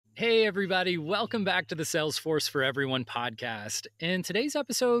Hey, everybody. Welcome back to the Salesforce for Everyone podcast. In today's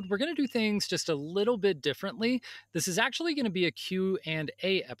episode, we're going to do things just a little bit differently. This is actually going to be a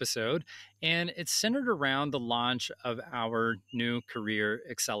Q&A episode, and it's centered around the launch of our new Career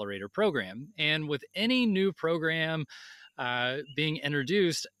Accelerator Program. And with any new program being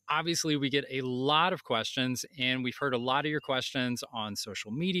introduced, obviously we get a lot of questions, and we've heard a lot of your questions on social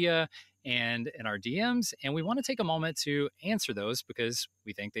media and in our DMs, and we want to take a moment to answer those because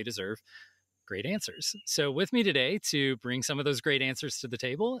we think they deserve great answers. So with me today to bring some of those great answers to the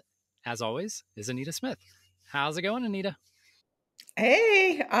table, as always, is Anita Smith. How's it going, Anita?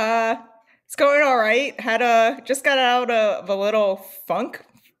 Hey, it's going all right. Just got out of a little funk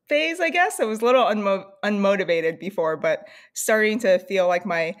phase, I guess. I was a little unmotivated before, but starting to feel like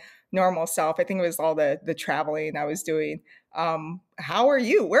my normal self. I think it was all the traveling I was doing. How are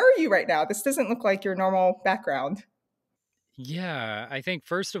you? Where are you right now? This doesn't look like your normal background. Yeah, I think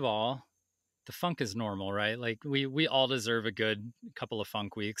first of all, the funk is normal, right? Like we all deserve a good couple of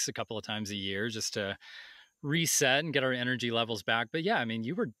funk weeks a couple of times a year just to reset and get our energy levels back. But yeah, I mean,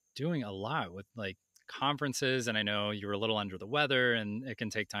 you were doing a lot with like conferences, and I know you were a little under the weather, and it can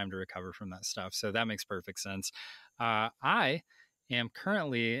take time to recover from that stuff. So that makes perfect sense. I am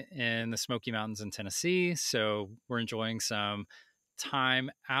currently in the Smoky Mountains in Tennessee, so we're enjoying some time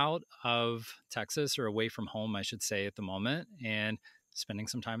out of Texas, or away from home, I should say, at the moment, and spending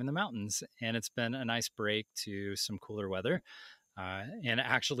some time in the mountains. And it's been a nice break to some cooler weather, and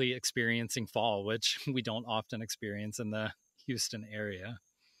actually experiencing fall, which we don't often experience in the Houston area.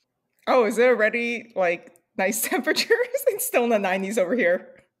 Oh, is it already like nice temperatures? It's still in the 90s over here.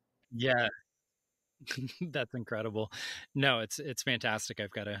 Yeah, that's incredible. No, it's fantastic.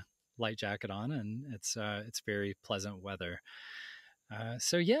 I've got a light jacket on, and it's very pleasant weather.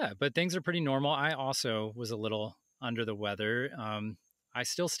 So yeah, but things are pretty normal. I also was a little under the weather. I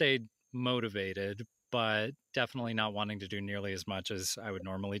still stayed motivated, but definitely not wanting to do nearly as much as I would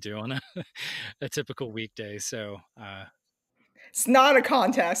normally do on a typical weekday. So It's not a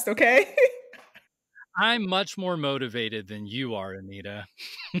contest, okay? I'm much more motivated than you are, Anita.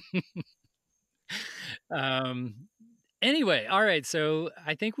 um, anyway, all right. So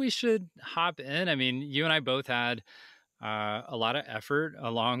I think we should hop in. I mean, you and I both had a lot of effort,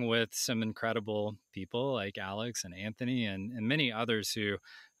 along with some incredible people like Alex and Anthony and many others who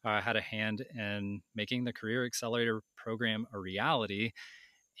had a hand in making the Career Accelerator program a reality.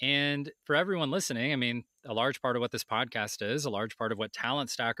 And for everyone listening, I mean, a large part of what this podcast is, a large part of what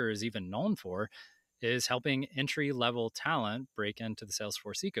Talent Stacker is even known for, is helping entry level talent break into the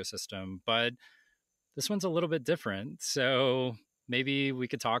Salesforce ecosystem. But this one's a little bit different. So maybe we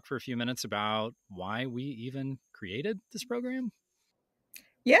could talk for a few minutes about why we even created this program.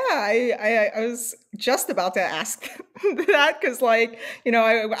 Yeah, I was just about to ask that because, like,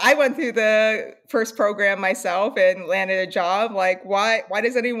 I went through the first program myself and landed a job. Like, why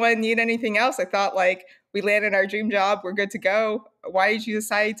does anyone need anything else? I thought, like, we landed our dream job, we're good to go. Why did you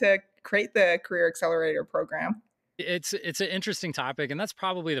decide to create the Career Accelerator Program? It's an interesting topic, and that's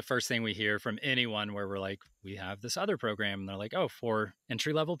probably the first thing we hear from anyone where we're like, we have this other program, and they're like, oh, for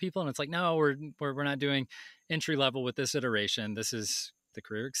entry level people, and it's like, no, we're not doing entry level with this iteration. This is the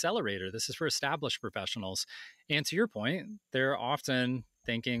Career Accelerator. This is for established professionals. And to your point, they're often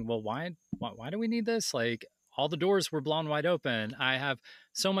thinking, well, why do we need this? Like, all the doors were blown wide open. I have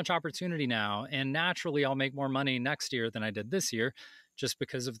so much opportunity now, and naturally, I'll make more money next year than I did this year, just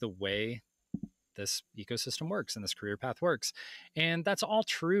because of the way this ecosystem works and this career path works. And that's all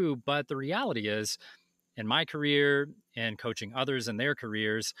true. But the reality is, in my career and coaching others in their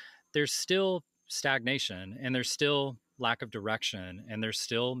careers, there's still stagnation, and there's still lack of direction, and there's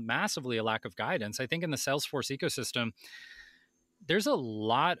still massively a lack of guidance. I think in the Salesforce ecosystem, there's a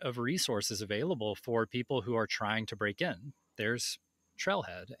lot of resources available for people who are trying to break in. There's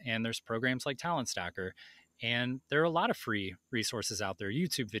Trailhead, and there's programs like Talent Stacker, and there are a lot of free resources out there,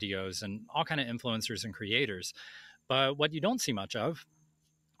 YouTube videos, and all kind of influencers and creators. But what you don't see much of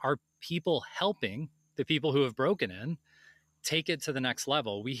are people helping the people who have broken in take it to the next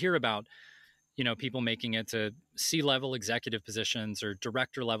level. We hear about, people making it to C-level executive positions or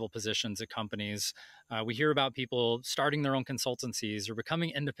director level positions at companies. We hear about people starting their own consultancies or becoming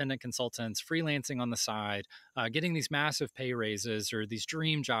independent consultants, freelancing on the side, getting these massive pay raises or these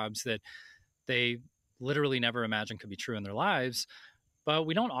dream jobs that they literally never imagined could be true in their lives. But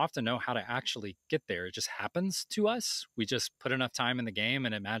we don't often know how to actually get there. It just happens to us. We just put enough time in the game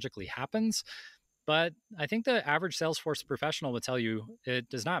and it magically happens. But I think the average Salesforce professional would tell you it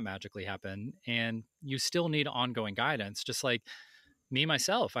does not magically happen. And you still need ongoing guidance. Just like me,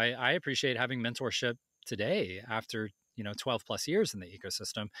 myself, I appreciate having mentorship today after 12 plus years in the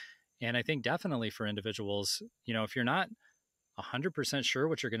ecosystem. And I think definitely for individuals, if you're not 100% sure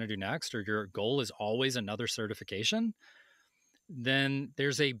what you're going to do next, or your goal is always another certification, then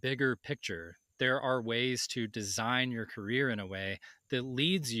there's a bigger picture. There are ways to design your career in a way that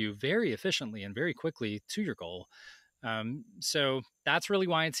leads you very efficiently and very quickly to your goal. So that's really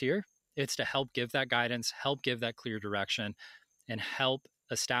why it's here. It's to help give that guidance, help give that clear direction, and help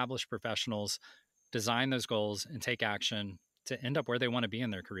established professionals design those goals and take action to end up where they want to be in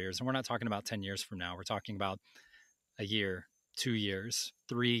their careers. And we're not talking about 10 years from now. We're talking about a year, 2 years,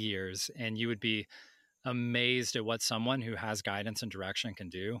 3 years. And you would be amazed at what someone who has guidance and direction can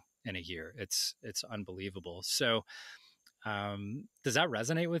do in a year. It's unbelievable. So does that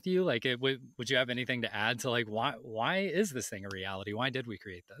resonate with you? Like, would you have anything to add to, like, why is this thing a reality? Why did we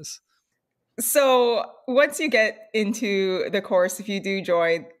create this? So once you get into the course, if you do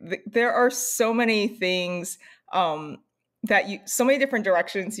join, there are so many things so many different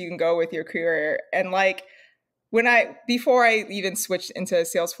directions you can go with your career. And like before I even switched into a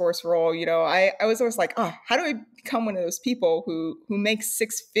Salesforce role, I was always like, oh, how do I become one of those people who makes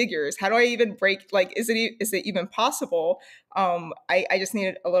six figures? How do I even break? Like, is it even possible? I just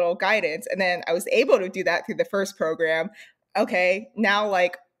needed a little guidance, and then I was able to do that through the first program. Okay, now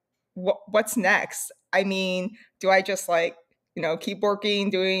like what's next? I mean, do I just like, keep working,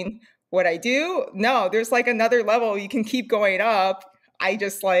 doing what I do? No, there's like another level. You can keep going up. I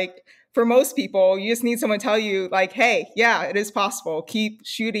just like, for most people, you just need someone to tell you, like, hey, yeah, it is possible. Keep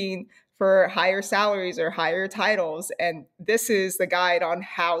shooting for higher salaries or higher titles. And this is the guide on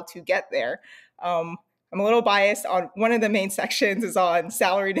how to get there. I'm a little biased on one of the main sections is on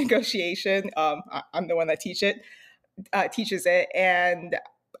salary negotiation. I'm the one that teaches it. And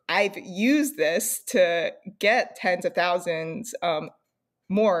I've used this to get tens of thousands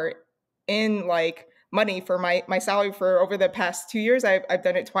more in like money for my salary for over the past 2 years. I've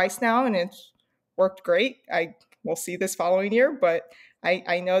done it twice now, and it's worked great. I will see this following year, but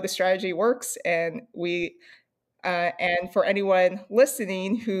I know the strategy works, and and for anyone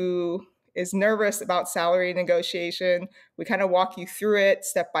listening who is nervous about salary negotiation, we kind of walk you through it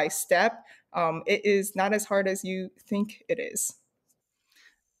step by step. It is not as hard as you think it is.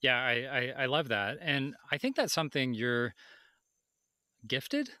 Yeah, I love that. And I think that's something you're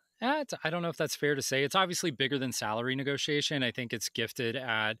gifted at. I don't know if that's fair to say. It's obviously bigger than salary negotiation. I think it's gifted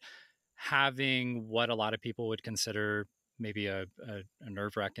at having what a lot of people would consider maybe a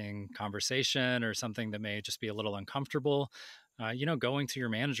nerve wracking conversation, or something that may just be a little uncomfortable. Going to your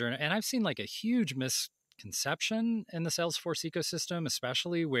manager. And I've seen like a huge misconception in the Salesforce ecosystem,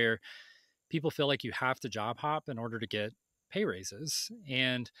 especially where people feel like you have to job hop in order to get pay raises.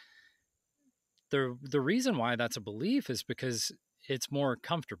 And the reason why that's a belief is because it's more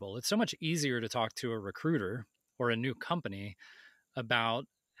comfortable. It's so much easier to talk to a recruiter or a new company about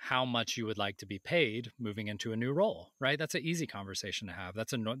how much you would like to be paid moving into a new role, right? That's an easy conversation to have.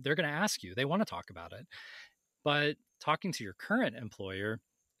 They're going to ask you. They want to talk about it. But talking to your current employer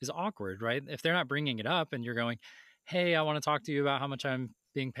is awkward, right? If they're not bringing it up and you're going, "Hey, I want to talk to you about how much I'm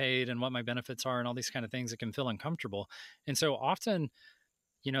being paid and what my benefits are and all these kind of things," it can feel uncomfortable. And so often,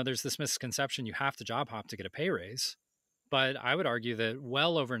 there's this misconception you have to job hop to get a pay raise. But I would argue that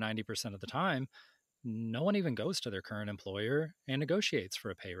well over 90% of the time, no one even goes to their current employer and negotiates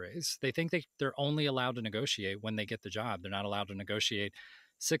for a pay raise. They think they're only allowed to negotiate when they get the job. They're not allowed to negotiate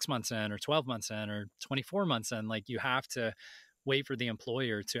 6 months in, or 12 months in, or 24 months in. Like, you have to wait for the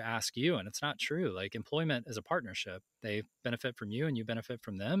employer to ask you. And it's not true. Like, employment is a partnership. They benefit from you and you benefit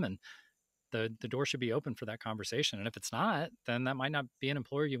from them. And the door should be open for that conversation. And if it's not, then that might not be an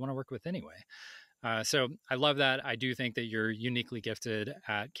employer you want to work with anyway. So I love that. I do think that you're uniquely gifted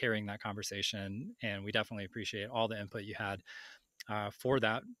at carrying that conversation, and we definitely appreciate all the input you had for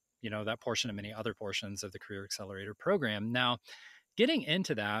that, that portion and many other portions of the Career Accelerator program. Now, getting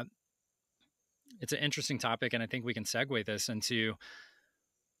into that, it's an interesting topic, and I think we can segue this into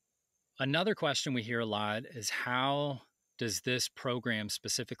another question we hear a lot: is how does this program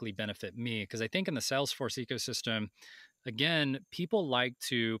specifically benefit me? Because I think in the Salesforce ecosystem, again, people like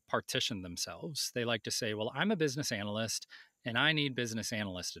to partition themselves. They like to say, well, I'm a business analyst and I need business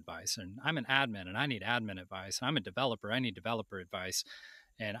analyst advice. And I'm an admin and I need admin advice. And I'm a developer, I need developer advice.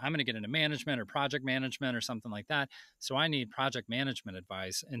 And I'm going to get into management or project management or something like that. So I need project management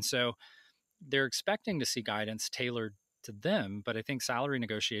advice. And so they're expecting to see guidance tailored to them. But I think salary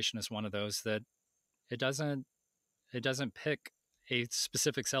negotiation is one of those that it doesn't it doesn't pick a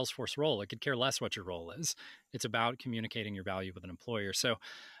specific Salesforce role. It could care less what your role is. It's about communicating your value with an employer. So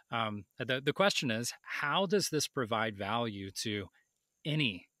the question is, how does this provide value to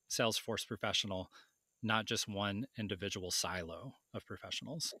any Salesforce professional not just one individual silo of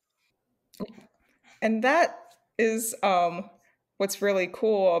professionals. And that is what's really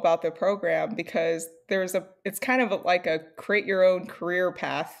cool about the program because it's kind of like a create your own career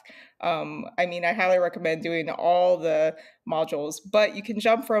path. I mean, I highly recommend doing all the modules, but you can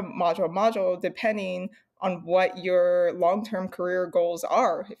jump from module to module depending on what your long term career goals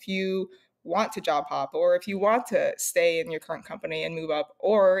are. If you want to job hop, or if you want to stay in your current company and move up,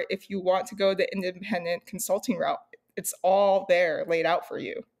 or if you want to go the independent consulting route, it's all there laid out for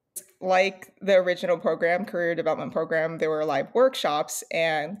you. Like the original program, career development program, there were live workshops,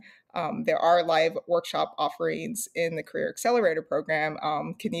 and there are live workshop offerings in the Career Accelerator program.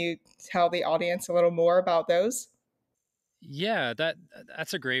 Can you tell the audience a little more about those? Yeah,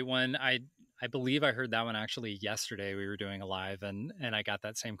 that's a great one. I believe I heard that one actually yesterday. We were doing a live, and I got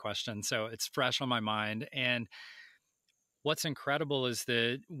that same question. So it's fresh on my mind. And what's incredible is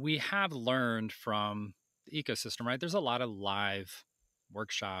that we have learned from the ecosystem, right? There's a lot of live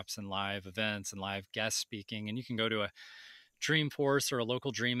workshops and live events and live guest speaking. And you can go to a Dreamforce or a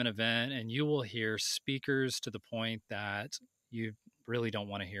local Dreamin' event, and you will hear speakers to the point that you really don't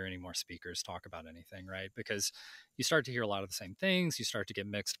want to hear any more speakers talk about anything, right? Because you start to hear a lot of the same things, you start to get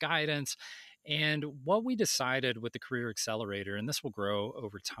mixed guidance. And what we decided with the Career Accelerator, and this will grow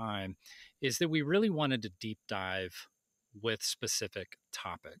over time, is that we really wanted to deep dive with specific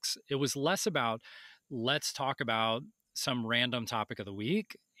topics. It was less about let's talk about some random topic of the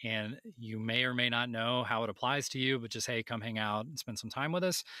week, and you may or may not know how it applies to you, but just, hey, come hang out and spend some time with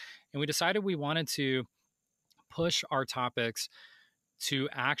us. And we decided we wanted to push our topics to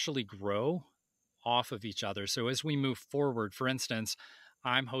actually grow off of each other. So as we move forward, for instance,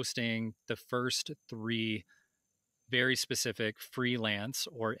 I'm hosting the first three very specific freelance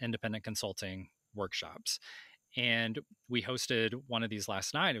or independent consulting workshops. And we hosted one of these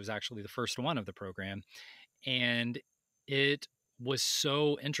last night. It was actually the first one of the program. And it was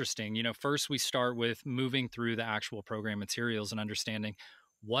so interesting. First we start with moving through the actual program materials and understanding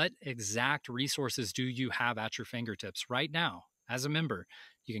what exact resources do you have at your fingertips right now as a member.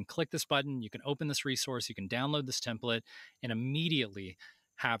 You can click this button, you can open this resource, you can download this template, and immediately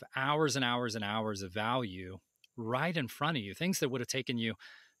have hours and hours and hours of value right in front of you. Things that would have taken you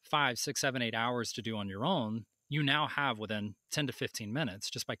 5, 6, 7, 8 hours to do on your own, you now have within 10 to 15 minutes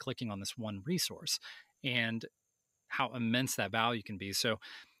just by clicking on this one resource. And how immense that value can be. So,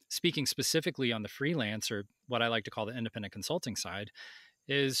 speaking specifically on the freelance, or what I like to call the independent consulting side,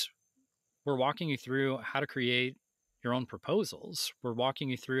 is we're walking you through how to create your own proposals. We're walking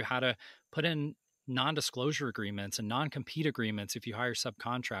you through how to put in non-disclosure agreements and non-compete agreements if you hire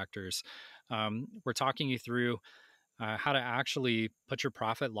subcontractors. We're talking you through how to actually put your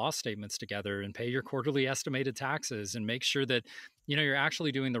profit loss statements together and pay your quarterly estimated taxes and make sure that you're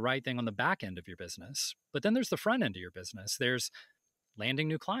actually doing the right thing on the back end of your business. But then there's the front end of your business. There's landing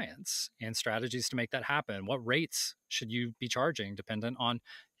new clients and strategies to make that happen. What rates should you be charging dependent on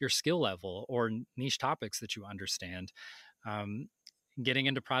your skill level or niche topics that you understand? Um, Getting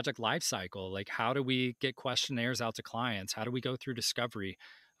into project lifecycle, like how do we get questionnaires out to clients? How do we go through discovery?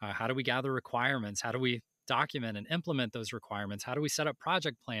 How do we gather requirements? How do we document and implement those requirements? How do we set up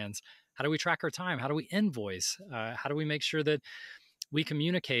project plans? How do we track our time? How do we invoice? How do we make sure that we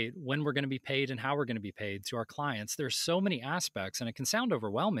communicate when we're going to be paid and how we're going to be paid to our clients? There's so many aspects, and it can sound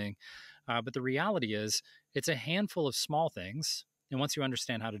overwhelming, but the reality is it's a handful of small things. And once you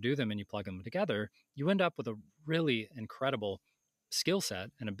understand how to do them and you plug them together, you end up with a really incredible skill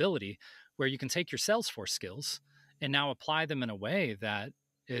set and ability where you can take your Salesforce skills and now apply them in a way that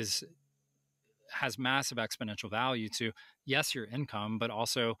is has massive exponential value to, yes, your income, but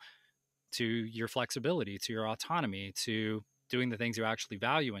also to your flexibility, to your autonomy, to doing the things you actually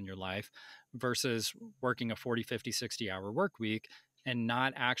value in your life versus working a 40, 50, 60-hour work week and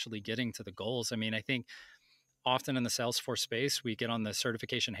not actually getting to the goals. I mean, I think often in the Salesforce space, we get on the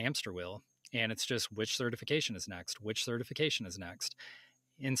certification hamster wheel, and it's just which certification is next, which certification is next,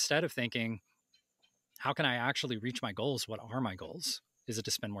 instead of thinking, how can I actually reach my goals? What are my goals? Is it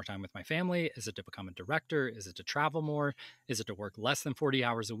to spend more time with my family? Is it to become a director? Is it to travel more? Is it to work less than 40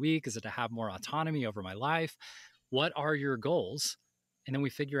 hours a week? Is it to have more autonomy over my life? What are your goals? And then we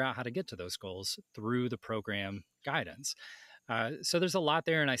figure out how to get to those goals through the program guidance. So there's a lot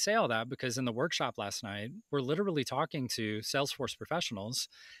there. And I say all that because in the workshop last night, we're literally talking to Salesforce professionals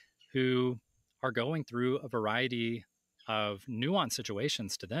who are going through a variety of nuanced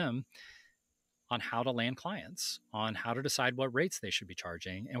situations to them on how to land clients, on how to decide what rates they should be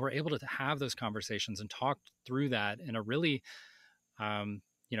charging. And we're able to have those conversations and talk through that in a really,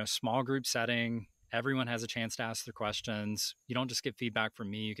 small group setting Everyone has a chance to ask their questions. You don't just get feedback from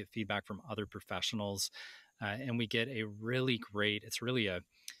me, you get feedback from other professionals. And we get a really great, it's really a,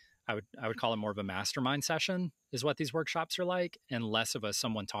 I would call it more of a mastermind session is what these workshops are like, and less of a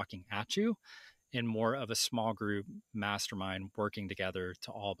someone talking at you and more of a small group mastermind working together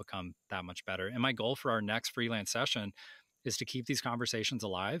to all become that much better. And my goal for our next freelance session is to keep these conversations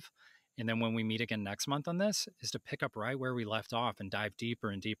alive. And then when we meet again next month on this, is to pick up right where we left off and dive deeper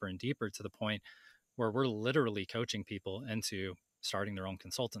and deeper and deeper to the point where we're literally coaching people into starting their own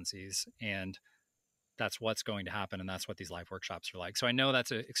consultancies. And that's what's going to happen. And that's what these live workshops are like. So I know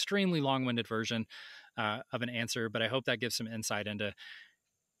that's an extremely long winded version of an answer, but I hope that gives some insight into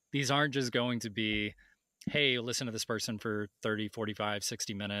these aren't just going to be, hey, listen to this person for 30, 45,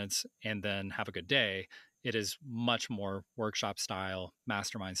 60 minutes and then have a good day. It is much more workshop style,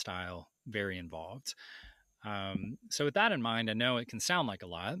 mastermind style, very involved. So with that in mind, I know it can sound like a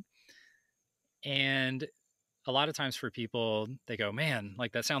lot. And a lot of times for people, they go, man,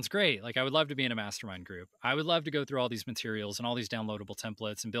 like that sounds great. Like I would love to be in a mastermind group. I would love to go through all these materials and all these downloadable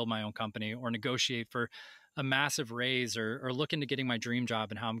templates and build my own company or negotiate for a massive raise or look into getting my dream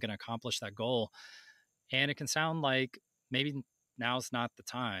job and how I'm going to accomplish that goal. And it can sound like maybe now's not the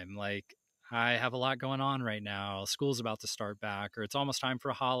time. Like I have a lot going on right now. School's about to start back, or it's almost time for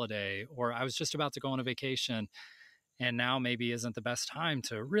a holiday, or I was just about to go on a vacation and now maybe isn't the best time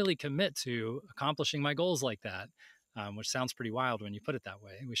to really commit to accomplishing my goals like that, which sounds pretty wild when you put it that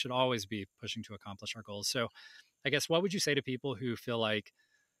way. We should always be pushing to accomplish our goals. So I guess what would you say to people who feel like,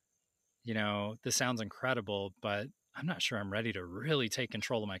 this sounds incredible, but I'm not sure I'm ready to really take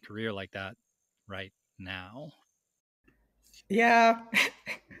control of my career like that right now? Yeah.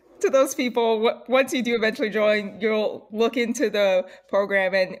 To those people, once you do eventually join, you'll look into the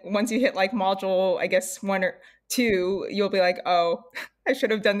program, and once you hit like module, I guess 1 or 2, you'll be like, "Oh, I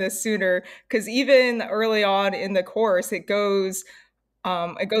should have done this sooner." Because even early on in the course, it goes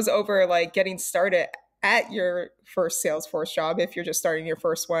over like getting started at your first Salesforce job if you're just starting your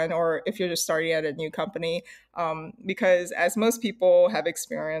first one, or if you're just starting at a new company. Because as most people have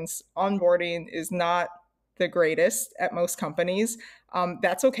experienced, onboarding is not the greatest at most companies.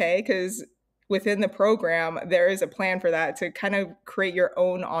 That's okay, because within the program, there is a plan for that to kind of create your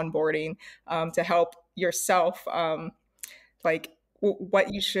own onboarding, to help yourself, like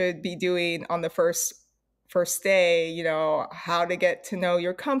what you should be doing on the first day, how to get to know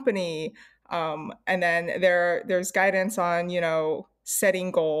your company. And then there's guidance on,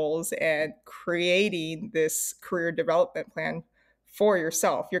 setting goals and creating this career development plan for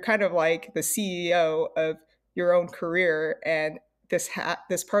yourself. You're kind of like the CEO of your own career, and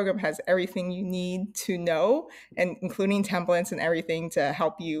this program has everything you need to know, and including templates and everything to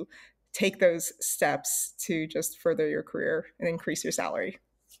help you take those steps to just further your career and increase your salary.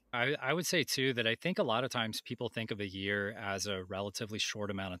 I would say too that I think a lot of times people think of a year as a relatively short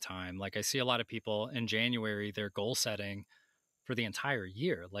amount of time. Like I see a lot of people in January, they're goal setting for the entire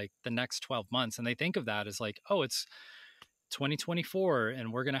year, like the next 12 months. And they think of that as like, oh, it's 2024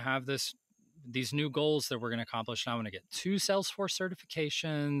 and we're going to have these new goals that we're going to accomplish. And I want to get 2 Salesforce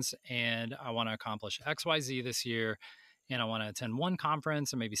certifications and I want to accomplish XYZ this year. And I want to attend one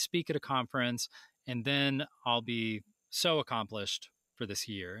conference and maybe speak at a conference. And then I'll be so accomplished for this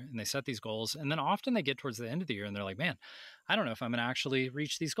year. And they set these goals. And then often they get towards the end of the year and they're like, man, I don't know if I'm going to actually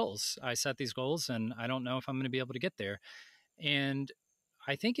reach these goals. I set these goals and I don't know if I'm going to be able to get there. And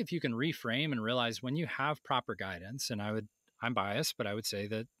I think if you can reframe and realize when you have proper guidance, and I'm biased, but I would say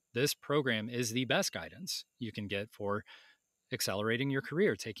that this program is the best guidance you can get for accelerating your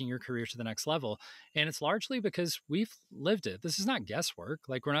career, taking your career to the next level. And it's largely because we've lived it. This is not guesswork.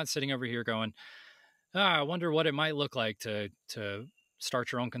 Like we're not sitting over here going, I wonder what it might look like to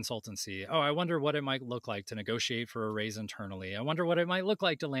start your own consultancy. Oh, I wonder what it might look like to negotiate for a raise internally. I wonder what it might look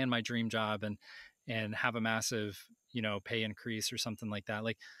like to land my dream job and have a massive, pay increase or something like that.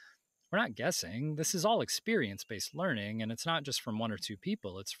 Like we're not guessing. This is all experience-based learning, and it's not just from 1 or 2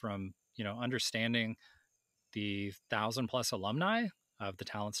 people. It's from, understanding the 1,000+ alumni of the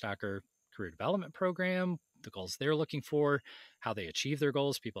Talent Stacker Career Development Program, the goals they're looking for, how they achieve their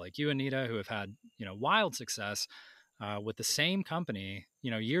goals. People like you, Anita, who have had, wild success with the same company,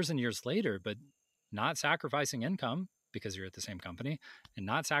 years and years later, but not sacrificing income because you're at the same company and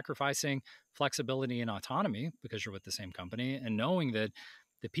not sacrificing flexibility and autonomy because you're with the same company, and knowing that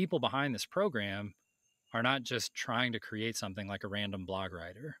the people behind this program are not just trying to create something like a random blog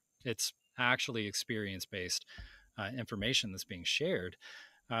writer. It's actually experience based information that's being shared.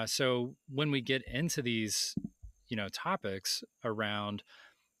 So when we get into these, topics around,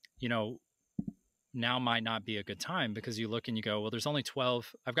 you know, now might not be a good time, because you look and you go, well, there's only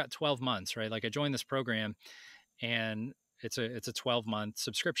 12, I've got 12 months, right? Like I joined this program and it's a 12-month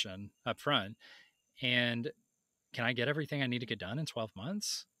subscription up front. And can I get everything I need to get done in 12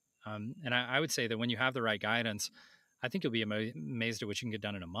 months? And I would say that when you have the right guidance, I think you'll be amazed at what you can get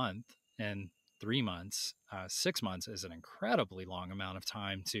done in a month and 3 months. 6 months is an incredibly long amount of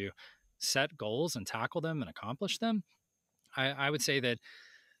time to set goals and tackle them and accomplish them. I would say that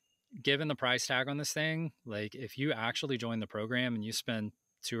given the price tag on this thing, like if you actually join the program and you spend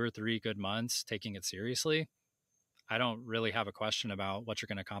 2 or 3 good months taking it seriously, I don't really have a question about what you're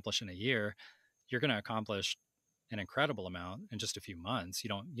going to accomplish in a year. You're going to accomplish an incredible amount in just a few months. You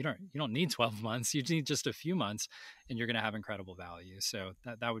don't need 12 months. You need just a few months and you're going to have incredible value. So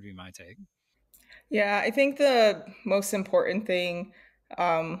that would be my take. Yeah, I think the most important thing,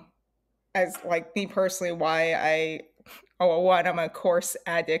 um, as like me personally, why one, I'm a course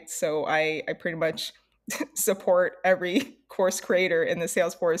addict, so I pretty much support every course creator in the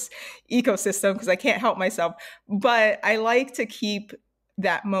Salesforce ecosystem because I can't help myself. But I like to keep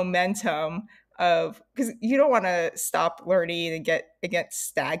that momentum of, because you don't want to stop learning and get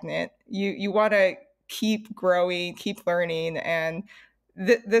stagnant. You want to keep growing, keep learning, and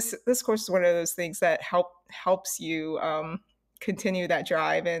this course is one of those things that helps you continue that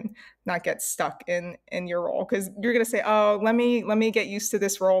drive and not get stuck in your role, because you're going to say, oh, let me get used to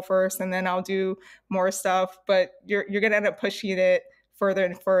this role first and then I'll do more stuff, but you're going to end up pushing it further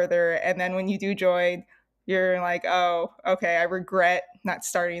and further, and then when you do join, you're like, oh, okay, I regret not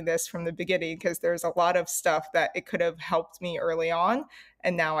starting this from the beginning because there's a lot of stuff that it could have helped me early on,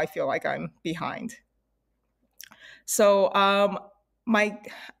 and now I feel like I'm behind. So,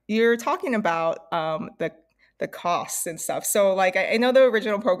 Mike, you're talking about the costs and stuff. So, like, I know the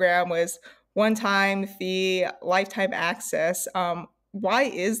original program was one-time fee, lifetime access. Why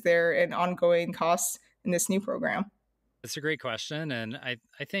is there an ongoing cost in this new program? It's a great question. And I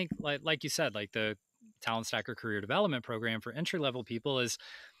think like you said, like the Talent Stacker Career Development Program for entry level people is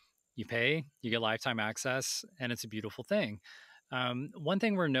you pay, you get lifetime access, and it's a beautiful thing. One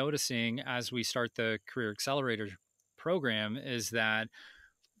thing we're noticing as we start the Career Accelerator program is that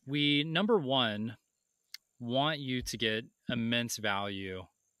we, number one, want you to get immense value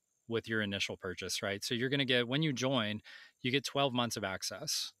with your initial purchase, right? So you're going to get, when you join, you get 12 months of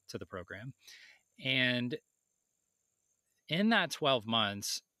access to the program. And in that 12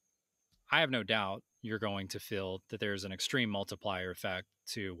 months, I have no doubt you're going to feel that there's an extreme multiplier effect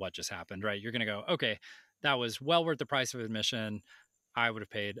to what just happened, right? You're going to go, okay, that was well worth the price of admission. I would have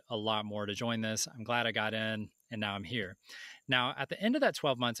paid a lot more to join this. I'm glad I got in and now I'm here. Now, at the end of that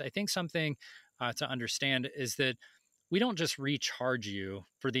 12 months, I think something to understand is that we don't just recharge you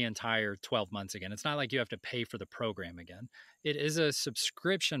for the entire 12 months again. It's not like you have to pay for the program again. It is a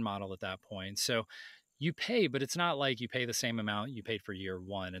subscription model at that point. So you pay, but it's not like you pay the same amount you paid for year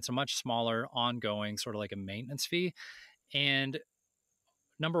one. It's a much smaller, ongoing, sort of like a maintenance fee. And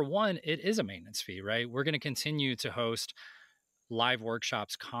number one, it is a maintenance fee, right? We're going to continue to host live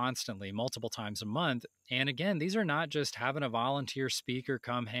workshops constantly, multiple times a month. And again, these are not just having a volunteer speaker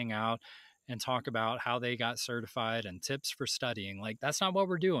come hang out and talk about how they got certified and tips for studying. Like, that's not what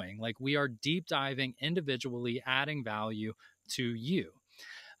we're doing. Like, we are deep diving individually, adding value to you.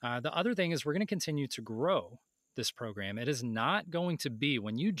 The other thing is we're going to continue to grow this program. It is not going to be,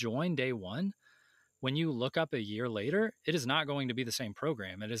 when you join day one, when you look up a year later, it is not going to be the same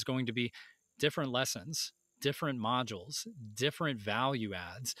program. It is going to be different lessons, different modules, different value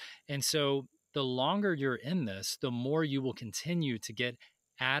adds. And so the longer you're in this, the more you will continue to get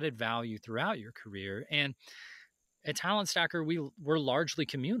added value throughout your career. And at Talent Stacker, we're largely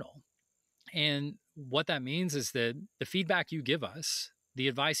communal. And what that means is that the feedback you give us, the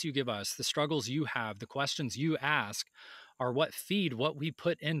advice you give us, the struggles you have, the questions you ask are what feed what we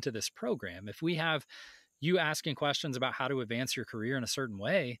put into this program. If we have you asking questions about how to advance your career in a certain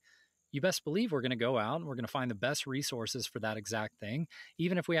way, you best believe we're going to go out and we're going to find the best resources for that exact thing.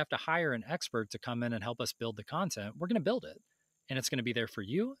 Even if we have to hire an expert to come in and help us build the content, we're going to build it. And it's going to be there for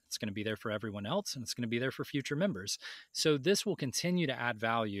you, it's going to be there for everyone else, and it's going to be there for future members. So this will continue to add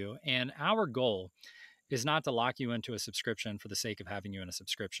value. And our goal is not to lock you into a subscription for the sake of having you in a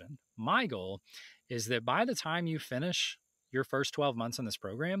subscription. My goal is that by the time you finish your first 12 months in this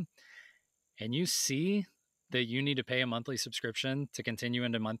program and you see that you need to pay a monthly subscription to continue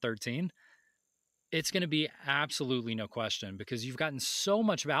into month 13, it's going to be absolutely no question, because you've gotten so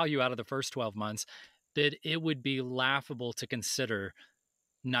much value out of the first 12 months that it would be laughable to consider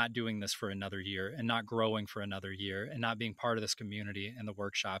not doing this for another year and not growing for another year and not being part of this community and the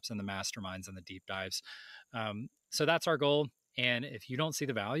workshops and the masterminds and the deep dives. So that's our goal. And if you don't see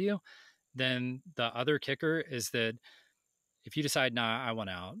the value, then the other kicker is that if you decide, nah, I want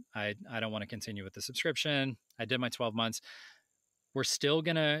out, I don't want to continue with the subscription, I did my 12 months, we're still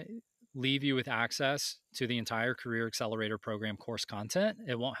going to leave you with access to the entire Career Accelerator Program course content.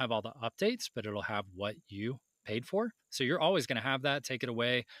 It won't have all the updates, but it'll have what you paid for. So you're always going to have that. Take it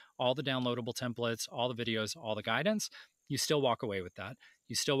away, all the downloadable templates, all the videos, all the guidance. You still walk away with that.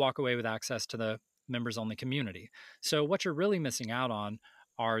 You still walk away with access to the members only community. So what you're really missing out on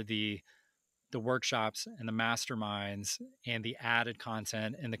are the workshops and the masterminds and the added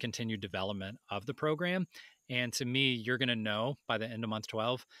content and the continued development of the program. And to me, you're going to know by the end of month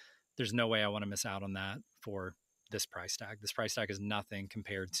 12, there's no way I want to miss out on that for this price tag. This price tag is nothing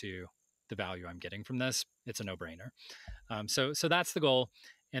compared to the value I'm getting from this. It's a no-brainer. So that's the goal.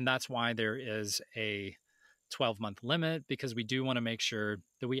 And that's why there is a 12-month limit, because we do want to make sure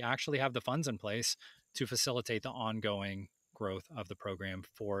that we actually have the funds in place to facilitate the ongoing growth of the program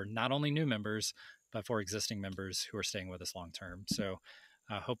for not only new members, but for existing members who are staying with us long term. So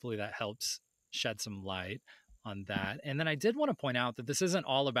hopefully that helps shed some light on that. And then I did want to point out that this isn't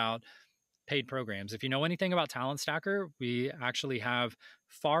all about paid programs. If you know anything about Talent Stacker, we actually have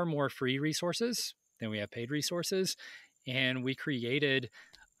far more free resources than we have paid resources. And we created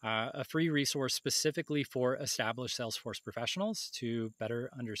a free resource specifically for established Salesforce professionals to better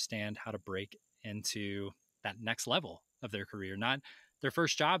understand how to break into that next level of their career, not their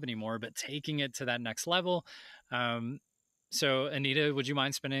first job anymore, but taking it to that next level. So Anita, would you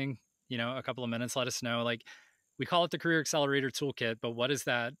mind spending, a couple of minutes? Let us know, like, we call it the Career Accelerator Toolkit, but what is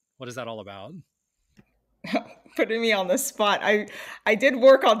that all about? Putting me on the spot. I did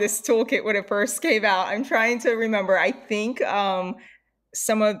work on this toolkit when it first came out. I'm trying to remember. I think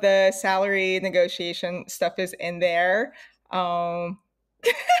some of the salary negotiation stuff is in there. I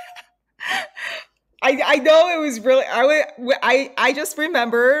know it was really I just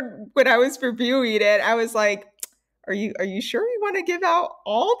remembered when I was reviewing it, I was like, are you sure you want to give out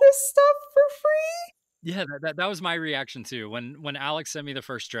all this stuff for free? Yeah, that was my reaction too. When Alex sent me the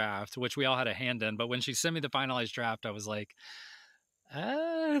first draft, which we all had a hand in, but when she sent me the finalized draft, I was like,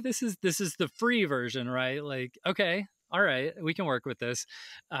 this is the free version, right? Like, okay, all right, we can work with this.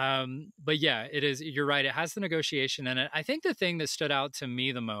 But yeah, it is. You're right. It has the negotiation in it. I think the thing that stood out to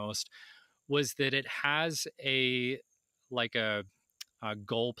me the most was that it has like a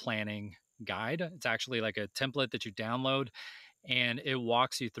goal planning guide. It's actually like a template that you download, and it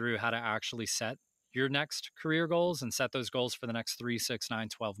walks you through how to actually set your next career goals and set those goals for the next 3, 6, 9,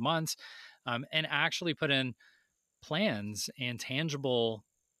 12 months, and actually put in plans and tangible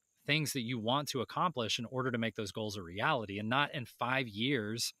things that you want to accomplish in order to make those goals a reality, and not in 5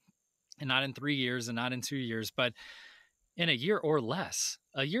 years and not in 3 years and not in 2 years, but in a year or less,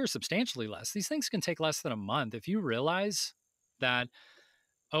 a year substantially less. These things can take less than a month. If you realize that,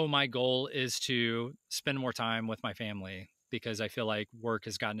 oh, my goal is to spend more time with my family because I feel like work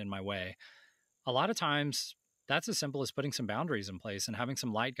has gotten in my way, a lot of times that's as simple as putting some boundaries in place and having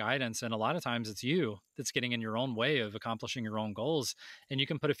some light guidance. And a lot of times it's you that's getting in your own way of accomplishing your own goals. And you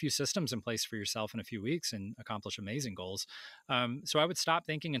can put a few systems in place for yourself in a few weeks and accomplish amazing goals. So I would stop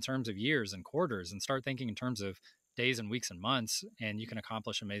thinking in terms of years and quarters and start thinking in terms of days and weeks and months, and you can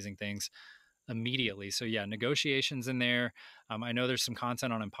accomplish amazing things immediately. So yeah, negotiations in there. I know there's some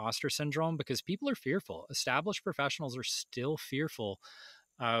content on imposter syndrome because people are fearful. Established professionals are still fearful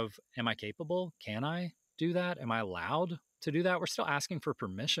of, am I capable? Can I do that? Am I allowed to do that? We're still asking for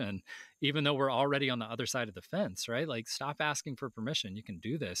permission, even though we're already on the other side of the fence, right? Like, stop asking for permission. You can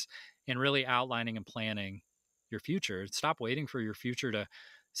do this, and really outlining and planning your future. Stop waiting for your future to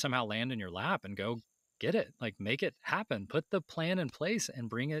somehow land in your lap and go get it. Like, make it happen. Put the plan in place and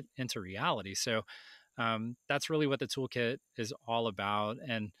bring it into reality. So that's really what the toolkit is all about.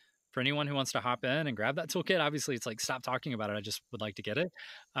 And for anyone who wants to hop in and grab that toolkit, obviously it's like, stop talking about it. I just would like to get it.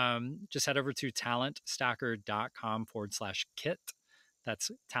 Just head over to talentstacker.com/kit.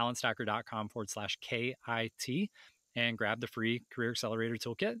 That's talentstacker.com/KIT, and grab the free Career Accelerator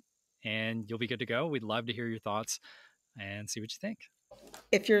Toolkit, and you'll be good to go. We'd love to hear your thoughts and see what you think.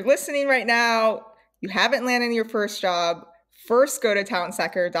 If you're listening right now, you haven't landed your first job, first go to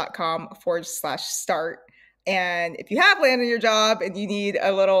talentstacker.com/start. And if you have landed your job and you need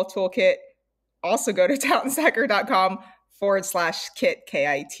a little toolkit, also go to talentstacker.com/kit,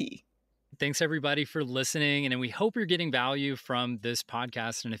 KIT. Thanks everybody for listening. And we hope you're getting value from this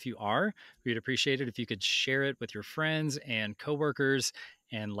podcast. And if you are, we'd appreciate it if you could share it with your friends and coworkers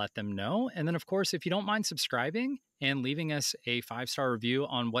and let them know. And then, of course, if you don't mind subscribing and leaving us a 5-star review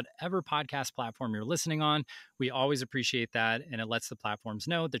on whatever podcast platform you're listening on, we always appreciate that. And it lets the platforms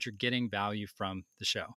know that you're getting value from the show.